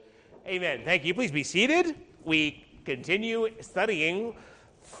Amen. Thank you. Please be seated. We continue studying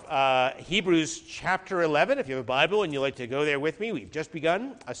Hebrews chapter 11. If you have a Bible and you'd like to go there with me, we've just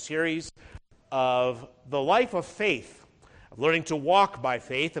begun a series of the life of faith, of learning to walk by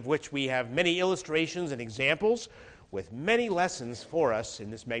faith, of which we have many illustrations and examples with many lessons for us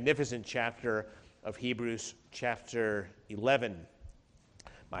in this magnificent chapter of Hebrews chapter 11.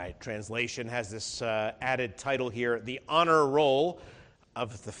 My translation has this added title here, The Honor Roll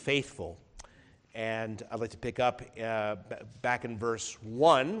of the Faithful. And I'd like to pick up back in verse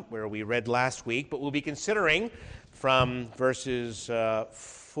 1, where we read last week, but we'll be considering from verses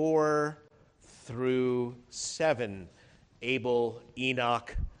 4 through 7, Abel,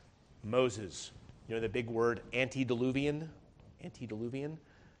 Enoch, Moses. You know the big word antediluvian? Antediluvian?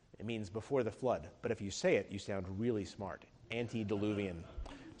 It means before the flood. But if you say it, you sound really smart. Antediluvian.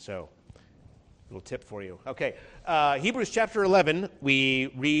 So, little tip for you. Okay, Hebrews chapter 11,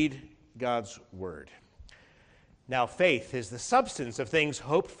 we read God's word. Now faith is the substance of things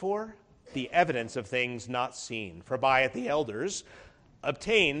hoped for, the evidence of things not seen. For by it the elders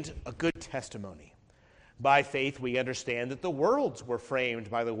obtained a good testimony. By faith we understand that the worlds were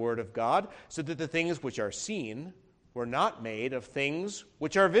framed by the word of God, so that the things which are seen were not made of things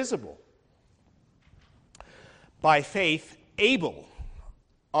which are visible. By faith Abel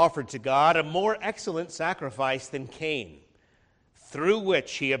offered to God a more excellent sacrifice than Cain, through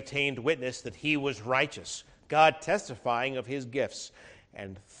which he obtained witness that he was righteous, God testifying of his gifts,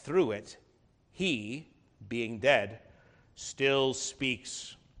 and through it he, being dead, still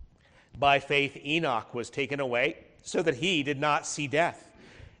speaks. By faith Enoch was taken away, so that he did not see death,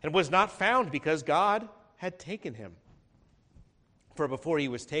 and was not found because God had taken him. For before he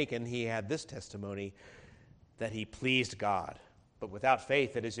was taken, he had this testimony, that he pleased God. But without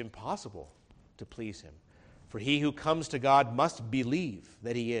faith it is impossible to please him. For he who comes to God must believe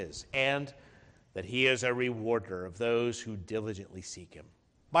that he is, and that he is a rewarder of those who diligently seek him.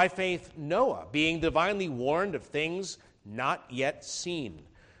 By faith Noah, being divinely warned of things not yet seen,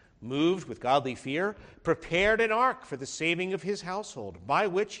 moved with godly fear, prepared an ark for the saving of his household, by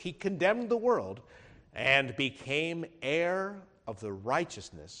which he condemned the world, and became heir of the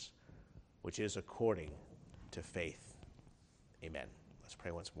righteousness which is according to faith. Amen. Let's pray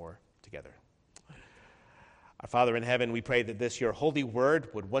once more together. Our Father in heaven, we pray that this, your holy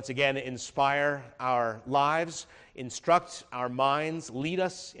word, would once again inspire our lives, instruct our minds, lead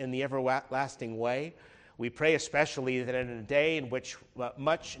us in the everlasting way. We pray especially that in a day in which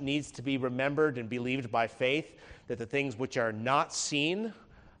much needs to be remembered and believed by faith, that the things which are not seen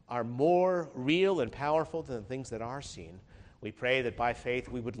are more real and powerful than the things that are seen. We pray that by faith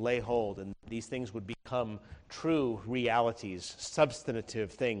we would lay hold and these things would become true realities,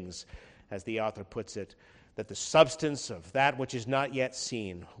 substantive things, as the author puts it, that the substance of that which is not yet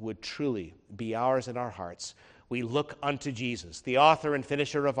seen would truly be ours in our hearts. We look unto Jesus, the author and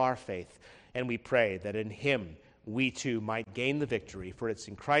finisher of our faith, and we pray that in him we too might gain the victory, for it's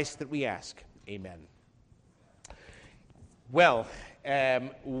in Christ that we ask. Amen. Well,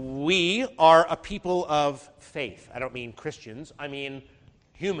 we are a people of faith. I don't mean Christians, I mean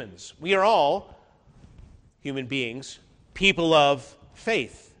humans. We are all human beings, people of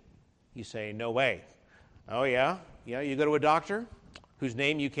faith. You say, no way. Oh yeah? Yeah, you go to a doctor whose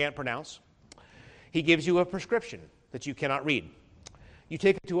name you can't pronounce. He gives you a prescription that you cannot read. You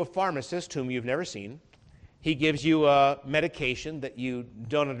take it to a pharmacist whom you've never seen. He gives you a medication that you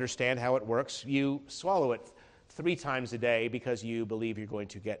don't understand how it works. You swallow it 3 times a day because you believe you're going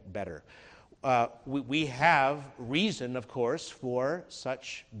to get better. We have reason, of course, for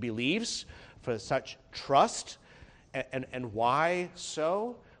such beliefs, for such trust. And why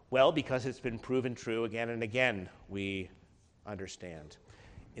so? Well, because it's been proven true again and again, we understand.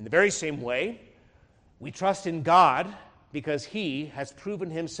 In the very same way, we trust in God because he has proven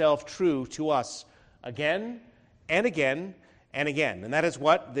himself true to us again and again and again. And that is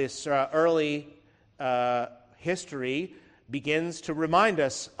what this early history begins to remind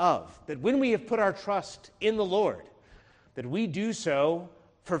us of, that when we have put our trust in the Lord, that we do so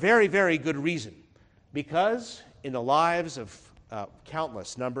for very, very good reason, because in the lives of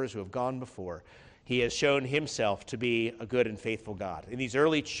countless numbers who have gone before, he has shown himself to be a good and faithful God. In these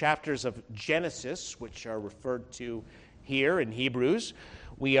early chapters of Genesis, which are referred to here in Hebrews,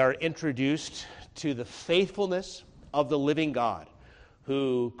 we are introduced to the faithfulness of the living God,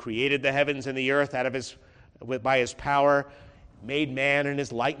 who created the heavens and the earth by his power, made man in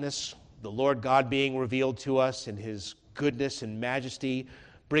his likeness, the Lord God being revealed to us in his goodness and majesty,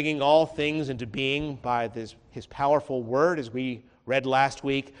 bringing all things into being by his powerful word, as we read last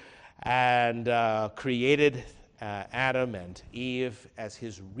week, and created Adam and Eve as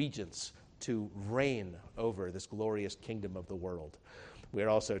his regents to reign over this glorious kingdom of the world. We are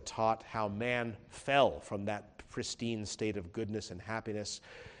also taught how man fell from that pristine state of goodness and happiness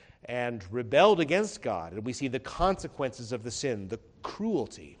and rebelled against God. And we see the consequences of the sin, the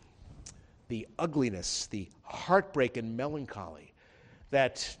cruelty, the ugliness, the heartbreak and melancholy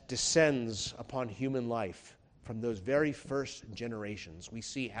that descends upon human life from those very first generations. We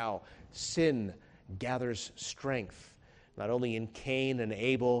see how sin gathers strength, not only in Cain and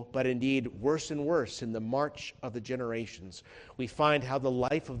Abel, but indeed worse and worse in the march of the generations. We find how the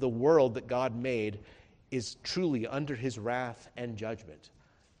life of the world that God made is truly under his wrath and judgment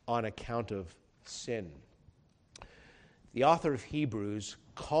on account of sin. The author of Hebrews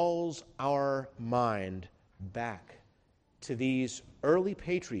calls our mind back to these early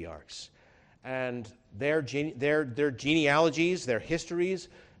patriarchs and their genealogies, their histories,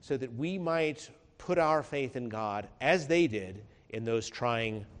 so that we might put our faith in God as they did in those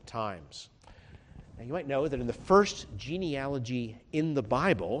trying times. Now, you might know that in the first genealogy in the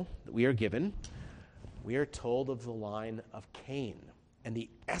Bible that we are given, we are told of the line of Cain and the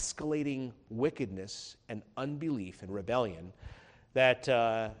escalating wickedness and unbelief and rebellion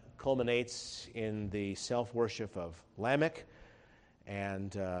that culminates in the self-worship of Lamech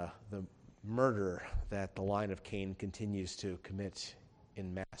and the murder that the line of Cain continues to commit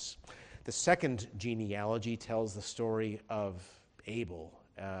in mass. The second genealogy tells the story of Abel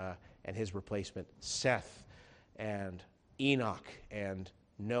and his replacement Seth and Enoch and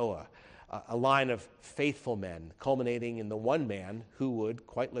Noah, a line of faithful men culminating in the one man who would,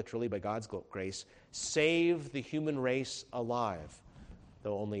 quite literally by God's grace, save the human race alive,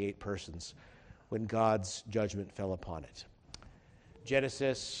 though only 8 persons, when God's judgment fell upon it.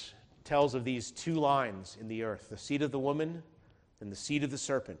 Genesis tells of these 2 lines in the earth, the seed of the woman and the seed of the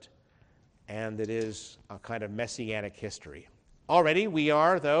serpent, and it is a kind of messianic history. Already we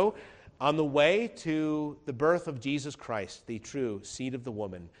are, though, on the way to the birth of Jesus Christ, the true seed of the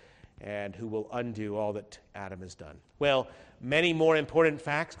woman, and who will undo all that Adam has done. Well, many more important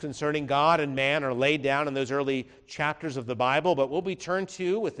facts concerning God and man are laid down in those early chapters of the Bible, but what we turn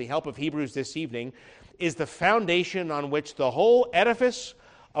to, with the help of Hebrews this evening, is the foundation on which the whole edifice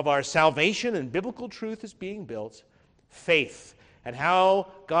of our salvation and biblical truth is being built, faith, and how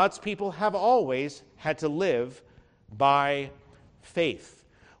God's people have always had to live by faith.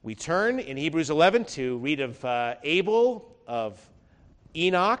 We turn in Hebrews 11 to read of Abel, of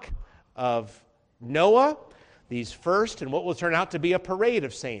Enoch, of Noah, these first, and what will turn out to be a parade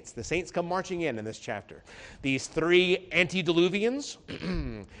of saints. The saints come marching in this chapter. These 3 antediluvians,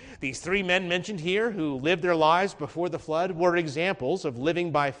 these 3 men mentioned here who lived their lives before the flood, were examples of living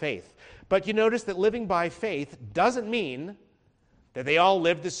by faith. But you notice that living by faith doesn't mean that they all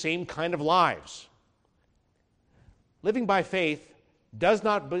lived the same kind of lives. Living by faith does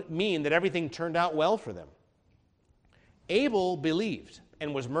not mean that everything turned out well for them. Abel believed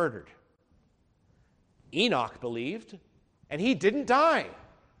and was murdered. Enoch believed, and he didn't die.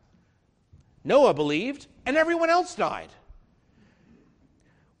 Noah believed, and everyone else died.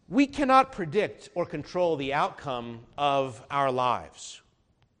 We cannot predict or control the outcome of our lives.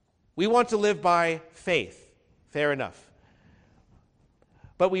 We want to live by faith, fair enough.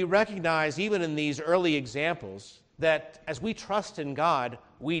 But we recognize, even in these early examples, that as we trust in God,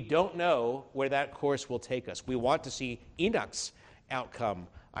 we don't know where that course will take us. We want to see Enoch's outcome,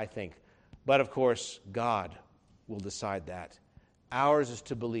 I think. But of course, God will decide that. Ours is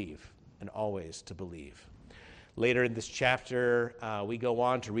to believe, and always to believe. Later in this chapter, we go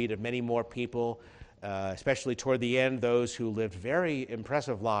on to read of many more people, especially toward the end, those who lived very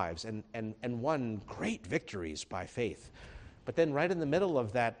impressive lives and won great victories by faith. But then right in the middle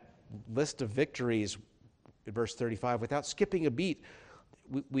of that list of victories, in verse 35, without skipping a beat,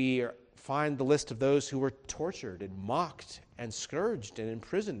 we find the list of those who were tortured and mocked and scourged and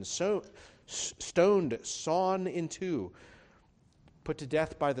imprisoned, stoned, sawn in two, put to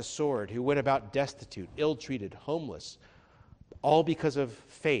death by the sword, who went about destitute, ill-treated, homeless, all because of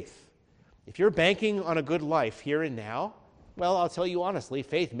faith. If you're banking on a good life here and now, well, I'll tell you honestly,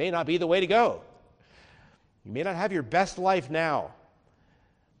 faith may not be the way to go. You may not have your best life now,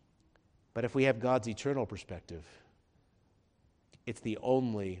 but if we have God's eternal perspective, it's the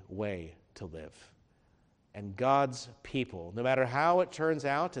only way to live. And God's people, no matter how it turns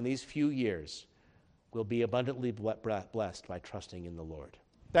out in these few years, will be abundantly blessed by trusting in the Lord.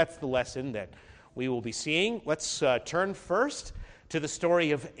 That's the lesson that we will be seeing. Let's turn first to the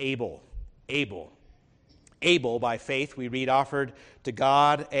story of Abel. Abel, by faith, we read, offered to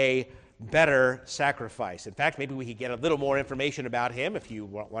God a better sacrifice. In fact, maybe we could get a little more information about him if you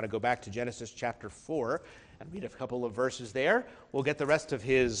want to go back to Genesis chapter 4 and read a couple of verses there. We'll get the rest of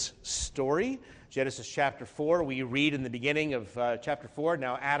his story. Genesis chapter 4, we read in the beginning of chapter 4,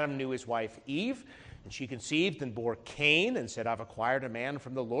 now Adam knew his wife Eve, and she conceived and bore Cain, and said, I've acquired a man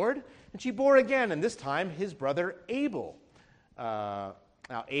from the Lord. And she bore again, and this time his brother Abel. Now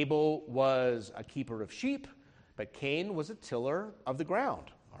Abel was a keeper of sheep, but Cain was a tiller of the ground.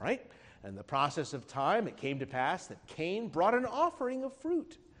 All right? And in the process of time, it came to pass that Cain brought an offering of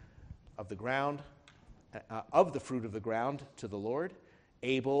fruit of the ground, of the fruit of the ground to the Lord.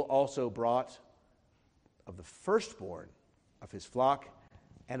 Abel also brought of the firstborn of his flock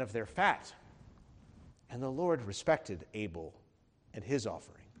and of their fat. And the Lord respected Abel and his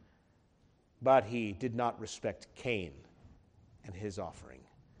offering, but he did not respect Cain and his offering.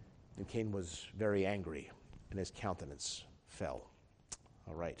 And Cain was very angry, and his countenance fell.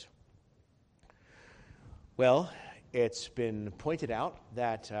 All right. Well, it's been pointed out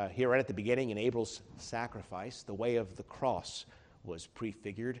that here right at the beginning in Abel's sacrifice, the way of the cross was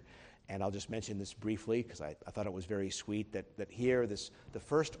prefigured. And I'll just mention this briefly because I thought it was very sweet that here, the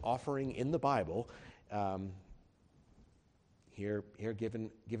first offering in the Bible, here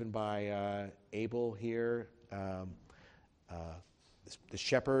given by Abel here, the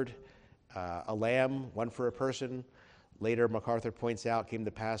shepherd, a lamb, one for a person. Later, MacArthur points out, came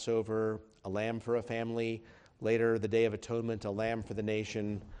the Passover, a lamb for a family. Later, the Day of Atonement, a lamb for the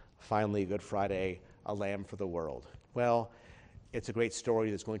nation. Finally, Good Friday, a lamb for the world. Well, it's a great story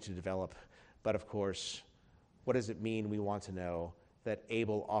that's going to develop. But of course, what does it mean? We want to know that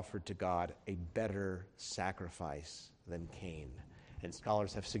Abel offered to God a better sacrifice than Cain. And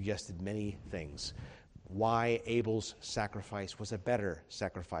scholars have suggested many things. Why Abel's sacrifice was a better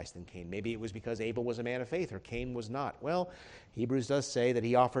sacrifice than Cain. Maybe it was because Abel was a man of faith or Cain was not. Well, Hebrews does say that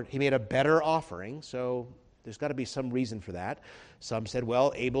he made a better offering, so there's got to be some reason for that. Some said,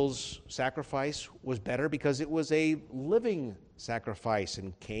 well, Abel's sacrifice was better because it was a living sacrifice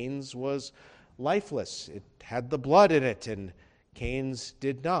and Cain's was lifeless. It had the blood in it and Cain's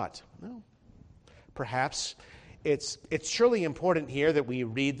did not. Well, perhaps it's surely important here that we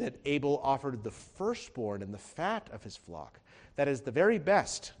read that Abel offered the firstborn and the fat of his flock. That is the very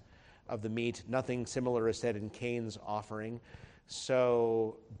best of the meat. Nothing similar is said in Cain's offering.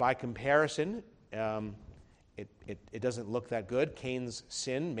 So by comparison, it doesn't look that good. Cain's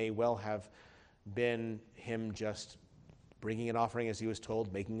sin may well have been him just bringing an offering as he was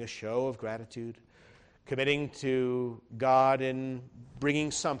told, making a show of gratitude, committing to God and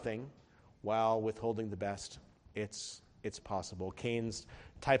bringing something while withholding the best. It's possible. Cain's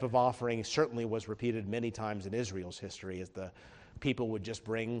type of offering certainly was repeated many times in Israel's history as the people would just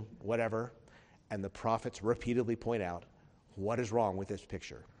bring whatever, and the prophets repeatedly point out, what is wrong with this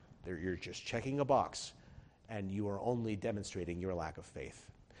picture? You're just checking a box, and you are only demonstrating your lack of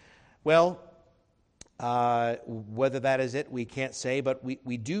faith. Well, whether that is it, we can't say, but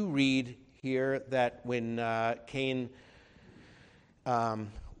we do read here that when Cain...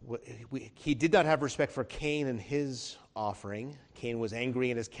 he did not have respect for Cain and his offering. Cain was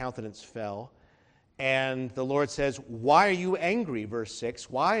angry and his countenance fell. And the Lord says, why are you angry? Verse 6,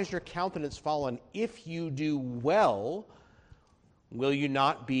 why is your countenance fallen? If you do well, will you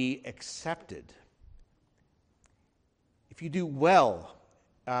not be accepted? If you do well,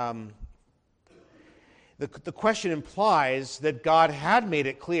 the question implies that God had made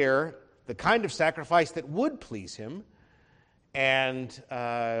it clear the kind of sacrifice that would please him. And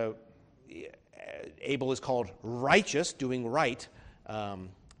Abel is called righteous, doing right.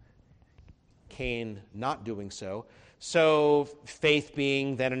 Cain not doing so. So faith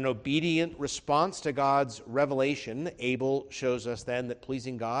being then an obedient response to God's revelation, Abel shows us then that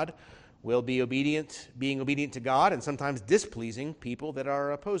pleasing God will be being obedient to God, and sometimes displeasing people that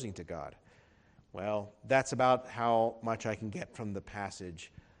are opposing to God. Well, that's about how much I can get from the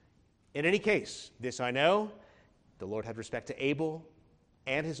passage. In any case, this I know, the Lord had respect to Abel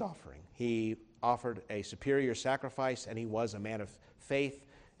and his offering. He offered a superior sacrifice, and he was a man of faith,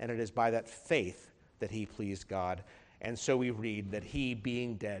 and it is by that faith that he pleased God. And so we read that he,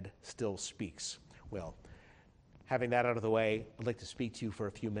 being dead, still speaks. Well, having that out of the way, I'd like to speak to you for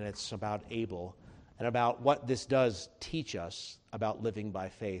a few minutes about Abel and about what this does teach us about living by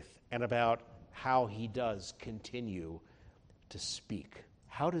faith and about how he does continue to speak.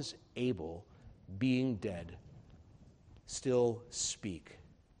 How does Abel, being dead, still speak?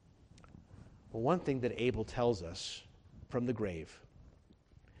 Well, one thing that Abel tells us from the grave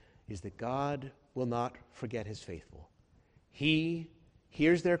is that God will not forget his faithful. He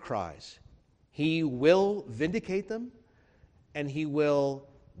hears their cries. He will vindicate them, and he will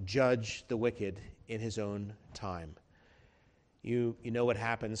judge the wicked in his own time. You know what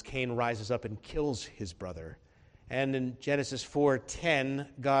happens. Cain rises up and kills his brother. And in Genesis 4:10,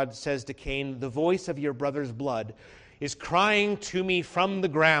 God says to Cain, "The voice of your brother's blood is crying to me from the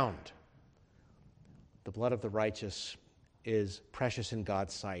ground." The blood of the righteous is precious in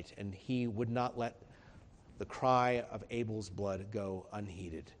God's sight, and he would not let the cry of Abel's blood go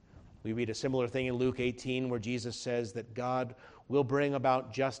unheeded. We read a similar thing in Luke 18, where Jesus says that God will bring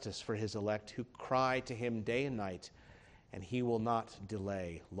about justice for his elect who cry to him day and night, and he will not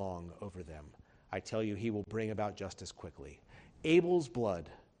delay long over them. I tell you, he will bring about justice quickly. Abel's blood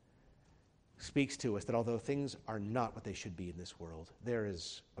speaks to us that although things are not what they should be in this world, there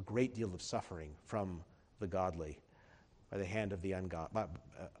is a great deal of suffering from the godly by the hand of the ungodly,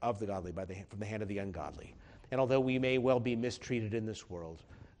 from the hand of the ungodly. And although we may well be mistreated in this world,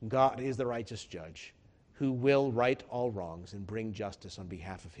 God is the righteous judge who will right all wrongs and bring justice on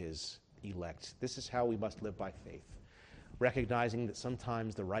behalf of his elect. This is how we must live by faith, recognizing that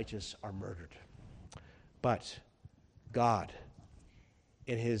sometimes the righteous are murdered. But God,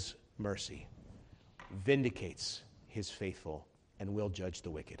 in his mercy, vindicates his faithful and will judge the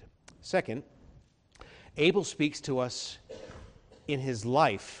wicked. Second, Abel speaks to us in his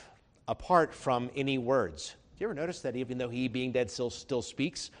life apart from any words. Do you ever notice that even though he, being dead, still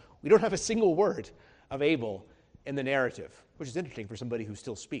speaks, we don't have a single word of Abel in the narrative, which is interesting for somebody who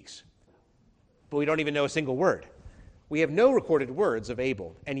still speaks. But we don't even know a single word. We have no recorded words of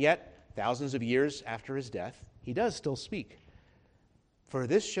Abel, and yet, thousands of years after his death, he does still speak. For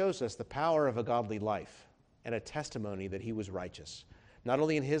this shows us the power of a godly life and a testimony that he was righteous, not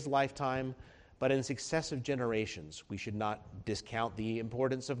only in his lifetime, but in successive generations. We should not discount the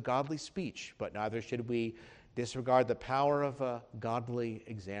importance of godly speech, but neither should we disregard the power of a godly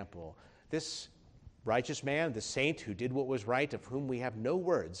example. This righteous man, the saint who did what was right, of whom we have no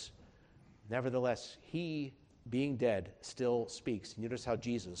words, nevertheless, he, being dead, still speaks. And notice how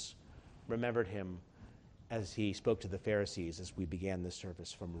Jesus remembered him as he spoke to the Pharisees as we began this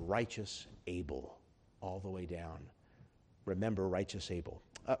service, from righteous Abel all the way down. Remember righteous Abel.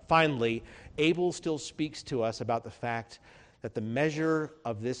 Finally, Abel still speaks to us about the fact that the measure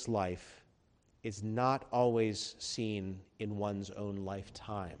of this life is not always seen in one's own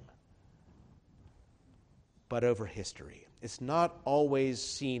lifetime, but over history. It's not always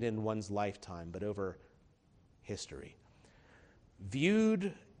seen in one's lifetime, but over history.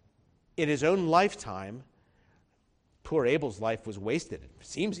 Viewed in his own lifetime, poor Abel's life was wasted. It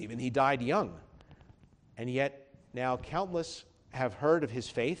seems even he died young. And yet now countless have heard of his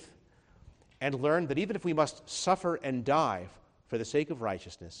faith and learned that even if we must suffer and die for the sake of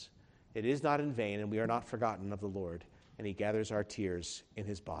righteousness, it is not in vain, and we are not forgotten of the Lord, and he gathers our tears in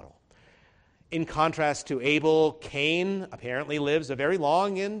his bottle. In contrast to Abel, Cain apparently lives a very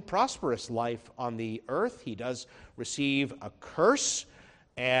long and prosperous life on the earth. He does receive a curse,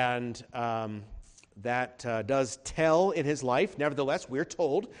 and that does tell in his life. Nevertheless, we're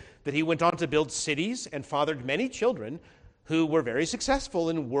told that he went on to build cities and fathered many children who were very successful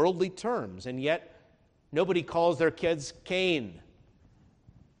in worldly terms, and yet nobody calls their kids Cain.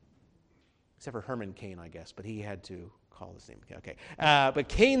 Except for Herman Cain, I guess, but he had to call his name. Okay. But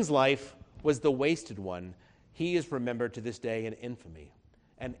Cain's life was the wasted one. He is remembered to this day in infamy.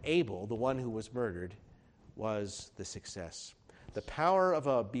 And Abel, the one who was murdered, was the success. The power of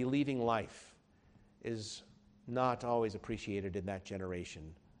a believing life is not always appreciated in that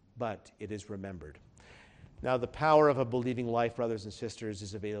generation, but it is remembered. Now, the power of a believing life, brothers and sisters,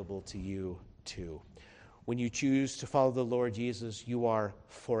 is available to you too. When you choose to follow the Lord Jesus, you are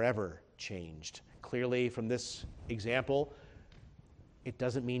forever changed. Clearly, from this example, it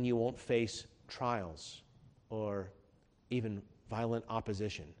doesn't mean you won't face trials or even violent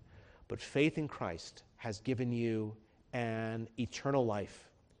opposition. But faith in Christ has given you an eternal life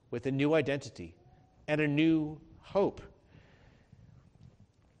with a new identity and a new hope.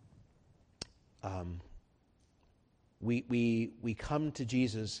 We come to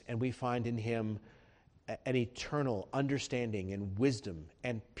Jesus and we find in him an eternal understanding and wisdom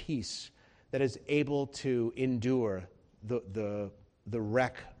and peace that is able to endure the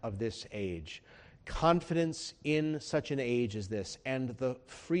wreck of this age. Confidence in such an age as this, and the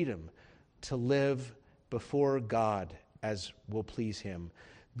freedom to live before God as will please him.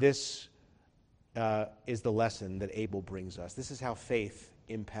 This is the lesson that Abel brings us. This is how faith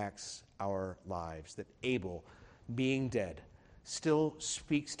impacts our lives, that Abel, being dead, still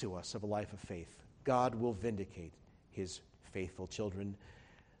speaks to us of a life of faith. God will vindicate his faithful children.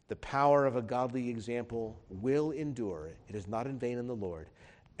 The power of a godly example will endure. It is not in vain in the Lord.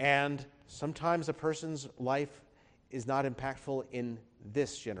 And sometimes a person's life is not impactful in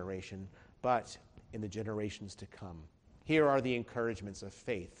this generation, but in the generations to come. Here are the encouragements of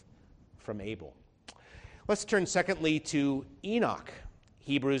faith from Abel. Let's turn secondly to Enoch.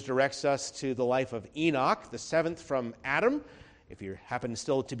 Hebrews directs us to the life of Enoch, the seventh from Adam. If you happen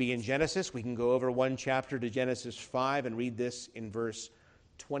still to be in Genesis, we can go over one chapter to Genesis 5 and read this in verse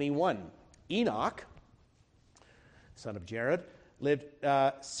 21. Enoch, son of Jared, lived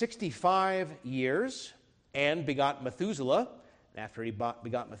 65 years and begot Methuselah. After he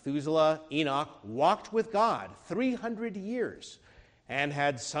begot Methuselah, Enoch walked with God 300 years and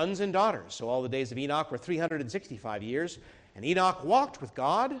had sons and daughters. So all the days of Enoch were 365 years. And Enoch walked with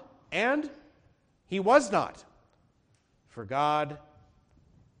God, and he was not, for God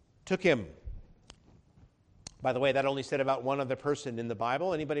took him. By the way, that only said about one other person in the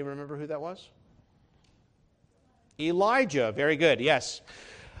Bible. Anybody remember who that was? Elijah. Very good, yes.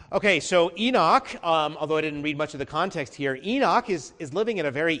 Okay, so Enoch, although I didn't read much of the context here, Enoch is living in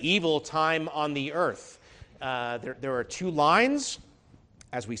a very evil time on the earth. There are two lines,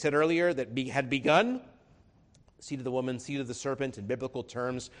 as we said earlier, that had begun. Seed of the woman, seed of the serpent in biblical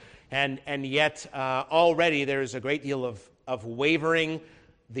terms. And yet already there's a great deal of wavering.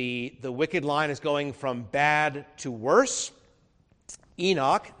 The wicked line is going from bad to worse.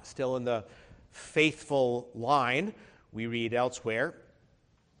 Enoch, still in the faithful line, we read elsewhere,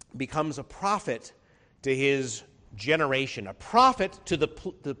 becomes a prophet to his generation, a prophet to the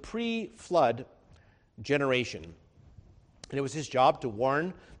pre-flood generation. And it was his job to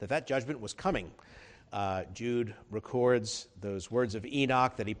warn that judgment was coming. Jude records those words of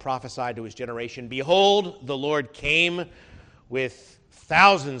Enoch that he prophesied to his generation. Behold, the Lord came with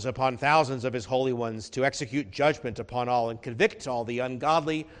thousands upon thousands of his holy ones to execute judgment upon all and convict all the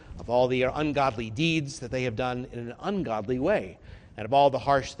ungodly of all the ungodly deeds that they have done in an ungodly way, and of all the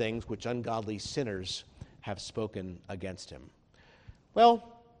harsh things which ungodly sinners have spoken against him.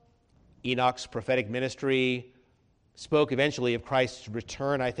 Well, Enoch's prophetic ministry spoke eventually of Christ's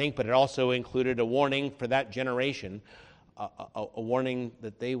return, I think, but it also included a warning for that generation, a warning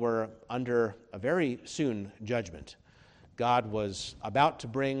that they were under a very soon judgment. God was about to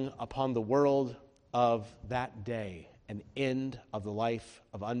bring upon the world of that day an end of the life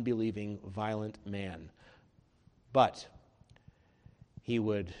of unbelieving, violent man. But he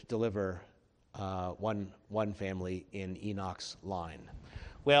would deliver one family in Enoch's line.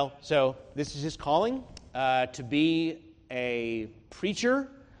 Well, so this is his calling, to be a preacher,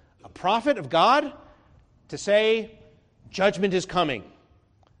 a prophet of God, to say judgment is coming.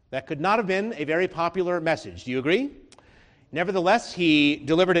 That could not have been a very popular message. Do you agree? Nevertheless, he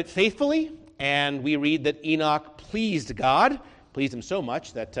delivered it faithfully, and we read that Enoch pleased God, pleased him so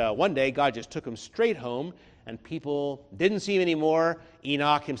much that one day God just took him straight home, and people didn't see him anymore.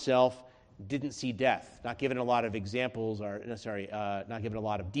 Enoch himself didn't see death. Not given a lot of examples, not given a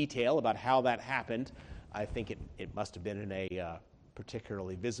lot of detail about how that happened. I think it must have been in a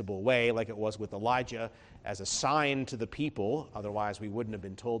particularly visible way, like it was with Elijah, as a sign to the people. Otherwise, we wouldn't have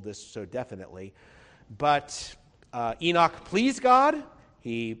been told this so definitely. But Enoch pleased God.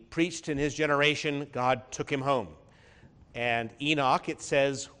 He preached in his generation. God took him home. And Enoch, it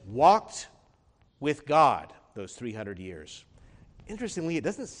says, walked with God those 300 years. Interestingly, it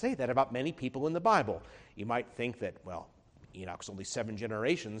doesn't say that about many people in the Bible. You might think that, well, Enoch's only 7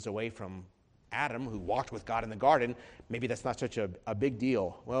 generations away from Adam, who walked with God in the garden. Maybe that's not such a big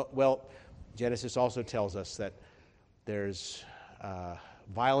deal. Well, Genesis also tells us that there's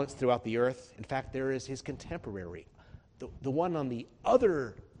violence throughout the earth. In fact, there is his contemporary, the one on the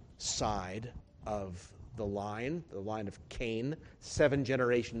other side of the line of Cain, 7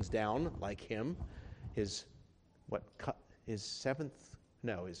 generations down, like him. His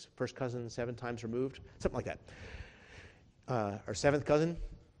first cousin 7 times removed, something like that. Or 7th cousin,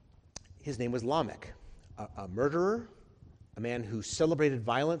 his name was Lamech, a murderer, a man who celebrated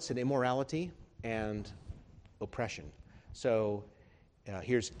violence and immorality and oppression. So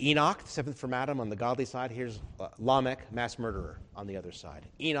here's Enoch, the 7th from Adam on the godly side. Here's Lamech, mass murderer, on the other side.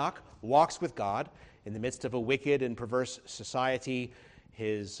 Enoch walks with God in the midst of a wicked and perverse society.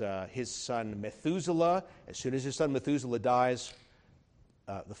 His son Methuselah, as soon as his son Methuselah dies,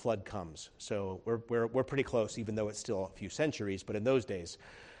 the flood comes. So we're pretty close, even though it's still a few centuries, but in those days.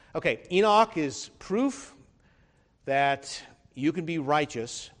 Okay, Enoch is proof that you can be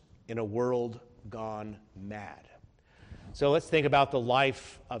righteous in a world gone mad. So let's think about the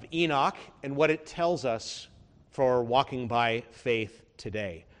life of Enoch and what it tells us for walking by faith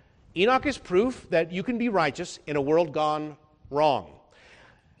today. Enoch is proof that you can be righteous in a world gone wrong.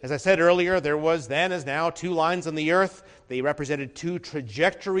 As I said earlier, there was then as now 2 lines on the earth. They represented 2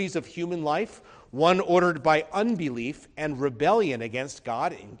 trajectories of human life, one ordered by unbelief and rebellion against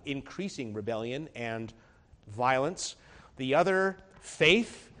God, increasing rebellion and violence. The other,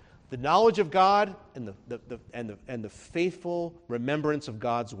 faith, the knowledge of God, and the faithful remembrance of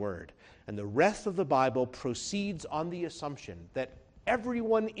God's word. And the rest of the Bible proceeds on the assumption that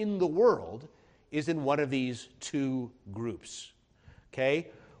everyone in the world is in one of these two groups. Okay?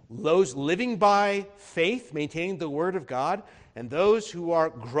 Those living by faith, maintaining the word of God, and those who are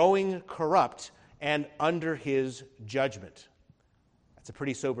growing corrupt and under his judgment. That's a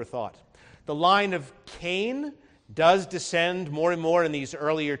pretty sober thought. The line of Cain does descend more and more in these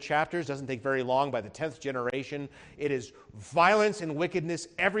earlier chapters. Doesn't take very long. By the 10th generation, it is violence and wickedness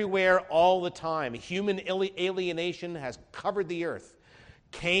everywhere all the time. Human alienation has covered the earth.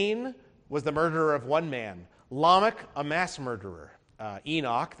 Cain was the murderer of one man. Lamech, a mass murderer.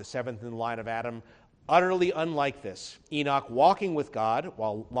 Enoch, the seventh in the line of Adam, utterly unlike this. Enoch walking with God,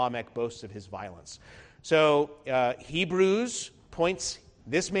 while Lamech boasts of his violence. So Hebrews points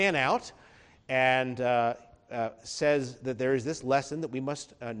this man out and says that there is this lesson that we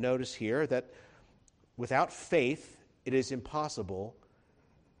must notice here, that without faith it is impossible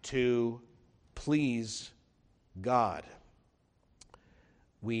to please God.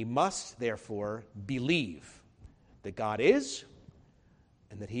 We must, therefore, believe that God is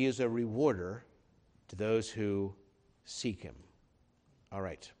and that he is a rewarder to those who seek him. All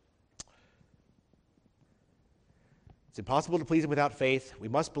right. It's impossible to please him without faith. We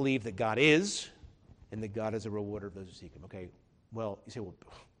must believe that God is, and that God is a rewarder of those who seek him. Okay, well, you say, well,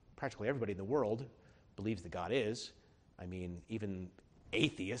 practically everybody in the world believes that God is. I mean, even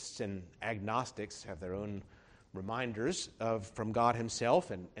atheists and agnostics have their own reminders from God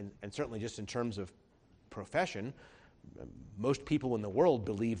himself, and certainly just in terms of profession, most people in the world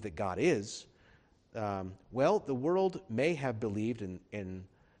believe that God is. Well, the world may have believed in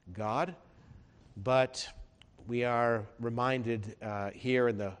God, but we are reminded here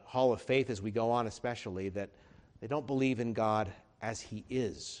in the Hall of Faith as we go on especially that they don't believe in God as he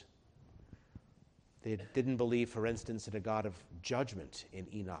is. They didn't believe, for instance, in a God of judgment in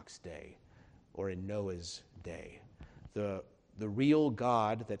Enoch's day or in Noah's day. The real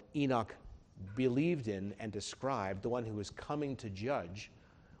God that Enoch believed in and described, the one who was coming to judge,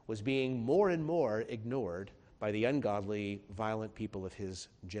 was being more and more ignored by the ungodly, violent people of his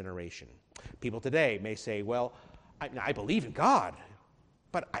generation. People today may say, well, I believe in God,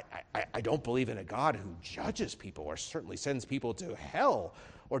 but I don't believe in a God who judges people or certainly sends people to hell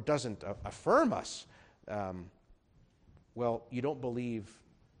or doesn't affirm us. Well, you don't believe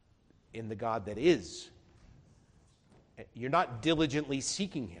in the God that is. You're not diligently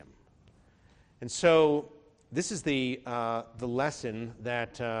seeking him. And so this is the lesson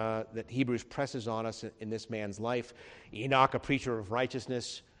that Hebrews presses on us in this man's life. Enoch, a preacher of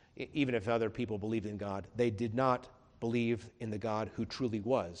righteousness, even if other people believed in God, they did not believe in the God who truly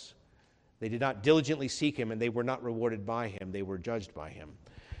was. They did not diligently seek him, and they were not rewarded by him. They were judged by him.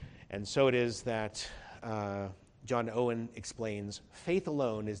 And so it is that John Owen explains, faith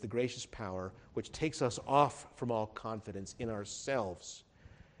alone is the gracious power which takes us off from all confidence in ourselves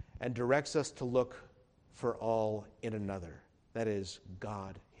and directs us to look for all in another, that is,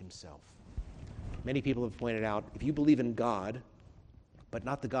 God himself. Many people have pointed out, if you believe in God, but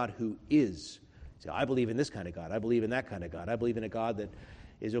not the God who is, so I believe in this kind of God, I believe in that kind of God, I believe in a God that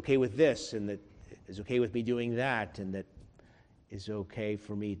is okay with this and that is okay with me doing that and that is okay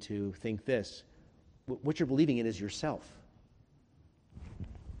for me to think this. What you're believing in is yourself.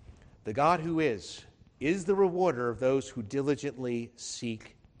 The God who is the rewarder of those who diligently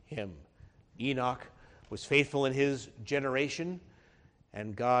seek him. Enoch was faithful in his generation,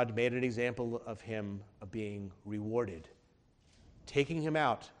 and God made an example of him of being rewarded, taking him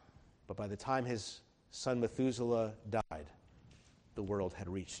out. But by the time his son Methuselah died, the world had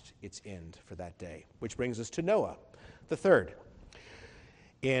reached its end for that day. Which brings us to Noah, the third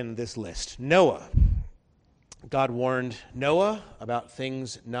in this list. Noah. God warned Noah about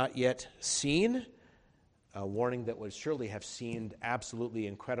things not yet seen, a warning that would surely have seemed absolutely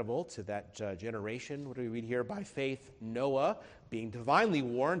incredible to that generation. What do we read here? By faith, Noah, being divinely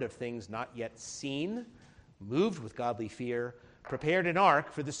warned of things not yet seen, moved with godly fear, prepared an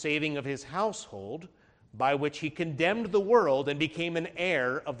ark for the saving of his household, by which he condemned the world and became an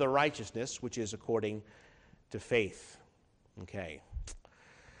heir of the righteousness which is according to faith. Okay.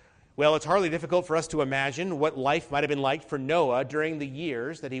 Well, it's hardly difficult for us to imagine what life might have been like for Noah during the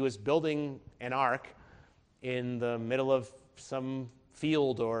years that he was building an ark in the middle of some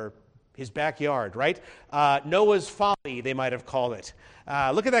field or his backyard, right? Noah's folly, they might have called it.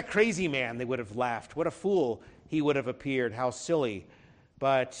 Look at that crazy man, they would have laughed. What a fool he would have appeared. How silly.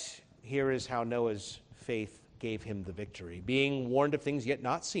 But here is how Noah's faith gave him the victory. Being warned of things yet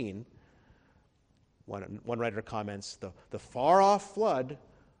not seen, One writer comments, the far-off flood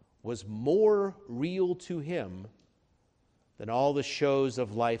was more real to him than all the shows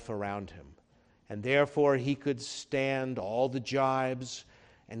of life around him. And therefore he could stand all the jibes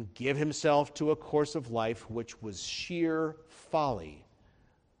and give himself to a course of life which was sheer folly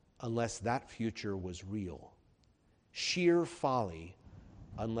unless that future was real. Sheer folly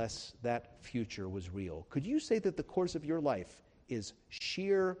unless that future was real. Could you say that the course of your life is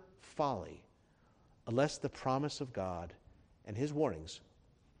sheer folly unless the promise of God and his warnings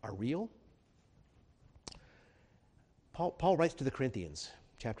are real? Paul writes to the Corinthians,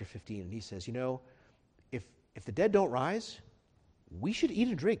 chapter 15, and he says, if the dead don't rise, we should eat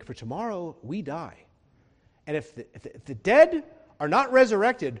and drink, for tomorrow we die. And if the dead are not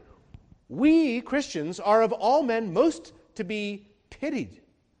resurrected, we Christians are of all men most to be pitied.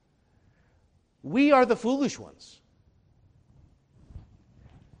 We are the foolish ones.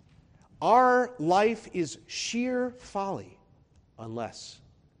 Our life is sheer folly unless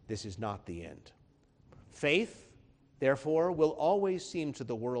this is not the end. Faith, therefore, will always seem to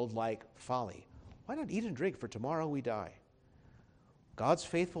the world like folly. Why not eat and drink, for tomorrow we die? God's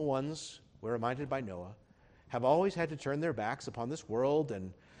faithful ones, we're reminded by Noah, have always had to turn their backs upon this world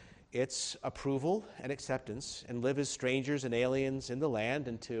and its approval and acceptance and live as strangers and aliens in the land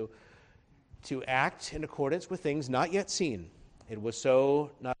and to act in accordance with things not yet seen. It was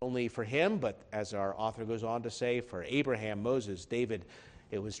so not only for him, but as our author goes on to say, for Abraham, Moses, David.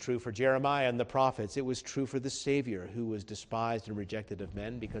 It was true for Jeremiah and the prophets. It was true for the Savior, who was despised and rejected of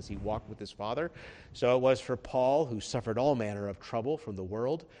men because he walked with his Father. So it was for Paul, who suffered all manner of trouble from the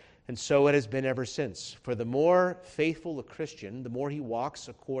world. And so it has been ever since. For the more faithful a Christian, the more he walks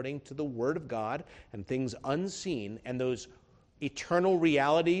according to the Word of God and things unseen and those eternal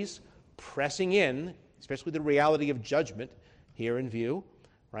realities pressing in, especially the reality of judgment here in view,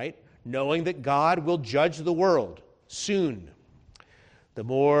 right? Knowing that God will judge the world soon. The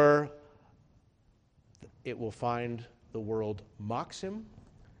more it will find the world mocks him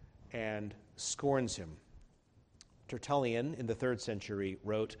and scorns him. Tertullian in the 3rd century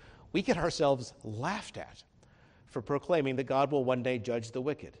wrote, "We get ourselves laughed at for proclaiming that God will one day judge the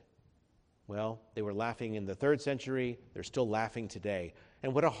wicked." Well, they were laughing in the 3rd century. They're still laughing today.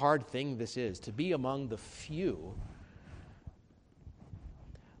 And what a hard thing this is, to be among the few,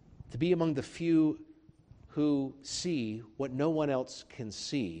 who see what no one else can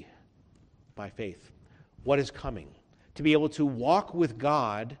see by faith, what is coming, to be able to walk with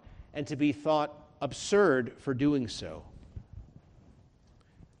God and to be thought absurd for doing so.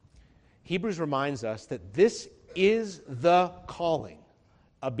 Hebrews reminds us that this is the calling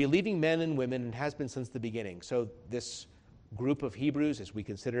of believing men and women and has been since the beginning. So this group of Hebrews, as we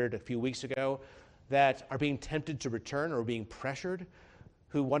considered a few weeks ago, that are being tempted to return or being pressured,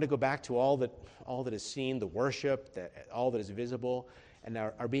 who want to go back to all that is seen, the worship, all that is visible, and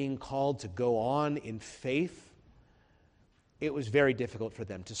are being called to go on in faith. It was very difficult for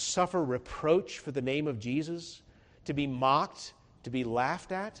them to suffer reproach for the name of Jesus, to be mocked, to be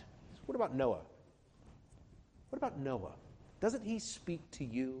laughed at. What about Noah? What about Noah? Doesn't he speak to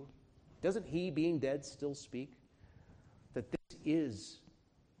you? Doesn't he, being dead, still speak? That this is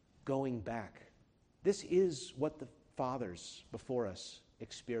going back. This is what the fathers before us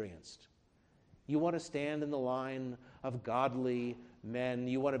experienced. You want to stand in the line of godly men.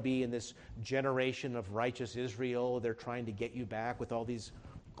 You want to be in this generation of righteous Israel. They're trying to get you back with all these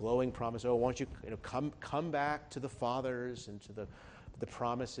glowing promises. Oh, won't you come back to the fathers and to the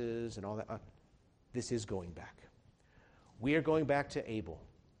promises and all that. This is going back. We are going back to Abel.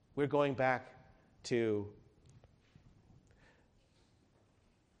 We're going back to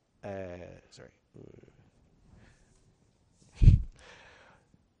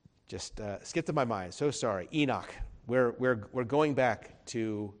just skipped in my mind. So sorry. Enoch. We're going back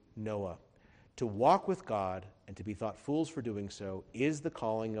to Noah. To walk with God and to be thought fools for doing so is the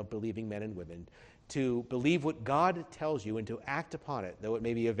calling of believing men and women. To believe what God tells you and to act upon it, though it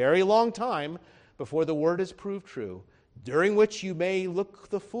may be a very long time before the word is proved true, during which you may look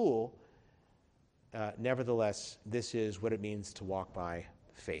the fool. Nevertheless, this is what it means to walk by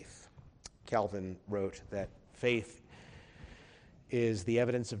faith. Calvin wrote that faith is the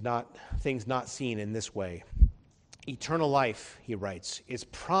evidence of things not seen in this way. Eternal life, he writes, is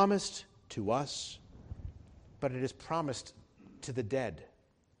promised to us, but it is promised to the dead.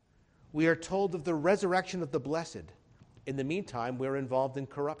 We are told of the resurrection of the blessed. In the meantime, we're involved in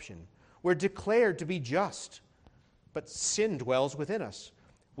corruption. We're declared to be just, but sin dwells within us.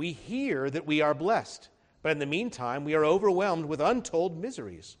 We hear that we are blessed, but in the meantime, we are overwhelmed with untold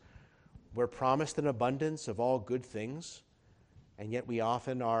miseries. We're promised an abundance of all good things, and yet we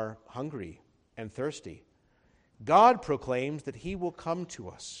often are hungry and thirsty. God proclaims that he will come to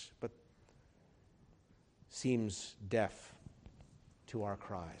us, but seems deaf to our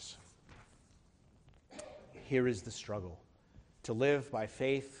cries. Here is the struggle. To live by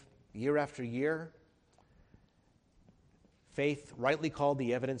faith year after year. Faith, rightly called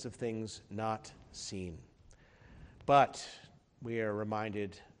the evidence of things not seen. But we are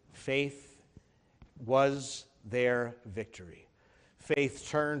reminded faith was their victory. Faith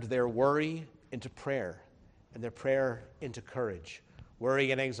turned their worry into prayer, and their prayer into courage.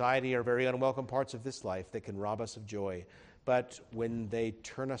 Worry and anxiety are very unwelcome parts of this life that can rob us of joy. But when they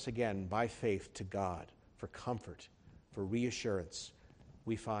turn us again by faith to God for comfort, for reassurance,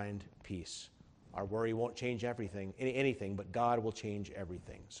 we find peace. Our worry won't change anything, but God will change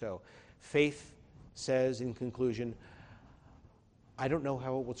everything. So faith says in conclusion, I don't know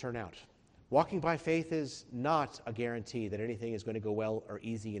how it will turn out. Walking by faith is not a guarantee that anything is going to go well or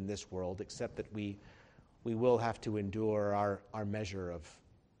easy in this world, except that we will have to endure our measure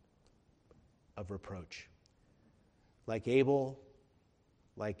of reproach. Like Abel,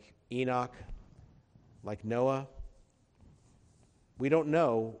 like Enoch, like Noah, we don't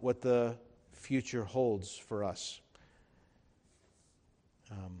know what the future holds for us.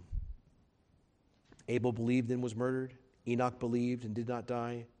 Abel believed and was murdered. Enoch believed and did not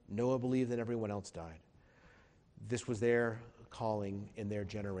die. Noah believed and everyone else died. This was their calling in their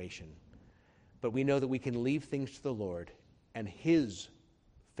generation. But we know that we can leave things to the Lord, and his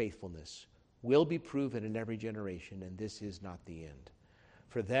faithfulness will be proven in every generation, and this is not the end.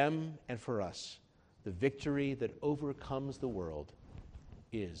 For them and for us, the victory that overcomes the world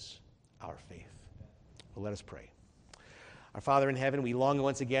is our faith. Well, let us pray. Our Father in heaven, we long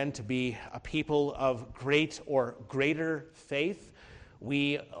once again to be a people of great or greater faith.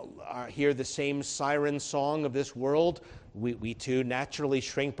 We hear the same siren song of this world. We too naturally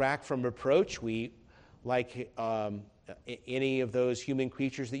shrink back from reproach. We, like any of those human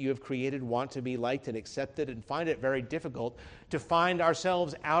creatures that you have created, want to be liked and accepted, and find it very difficult to find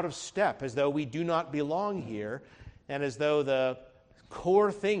ourselves out of step, as though we do not belong here, and as though the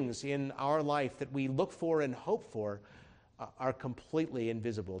core things in our life that we look for and hope for are completely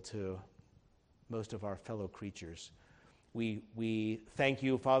invisible to most of our fellow creatures. We thank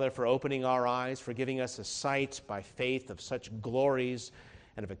you, Father, for opening our eyes, for giving us a sight by faith of such glories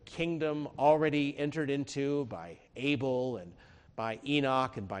and of a kingdom already entered into by Abel and by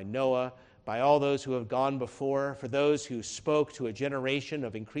Enoch and by Noah, by all those who have gone before, for those who spoke to a generation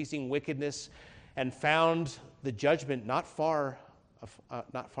of increasing wickedness and found the judgment not far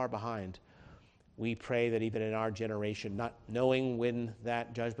behind. We pray that even in our generation, not knowing when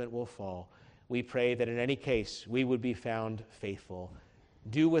that judgment will fall, we pray that in any case we would be found faithful.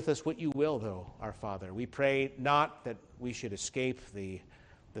 Do with us what you will, though, our Father. We pray not that we should escape the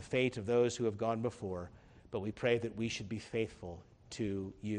fate of those who have gone before, but we pray that we should be faithful to you.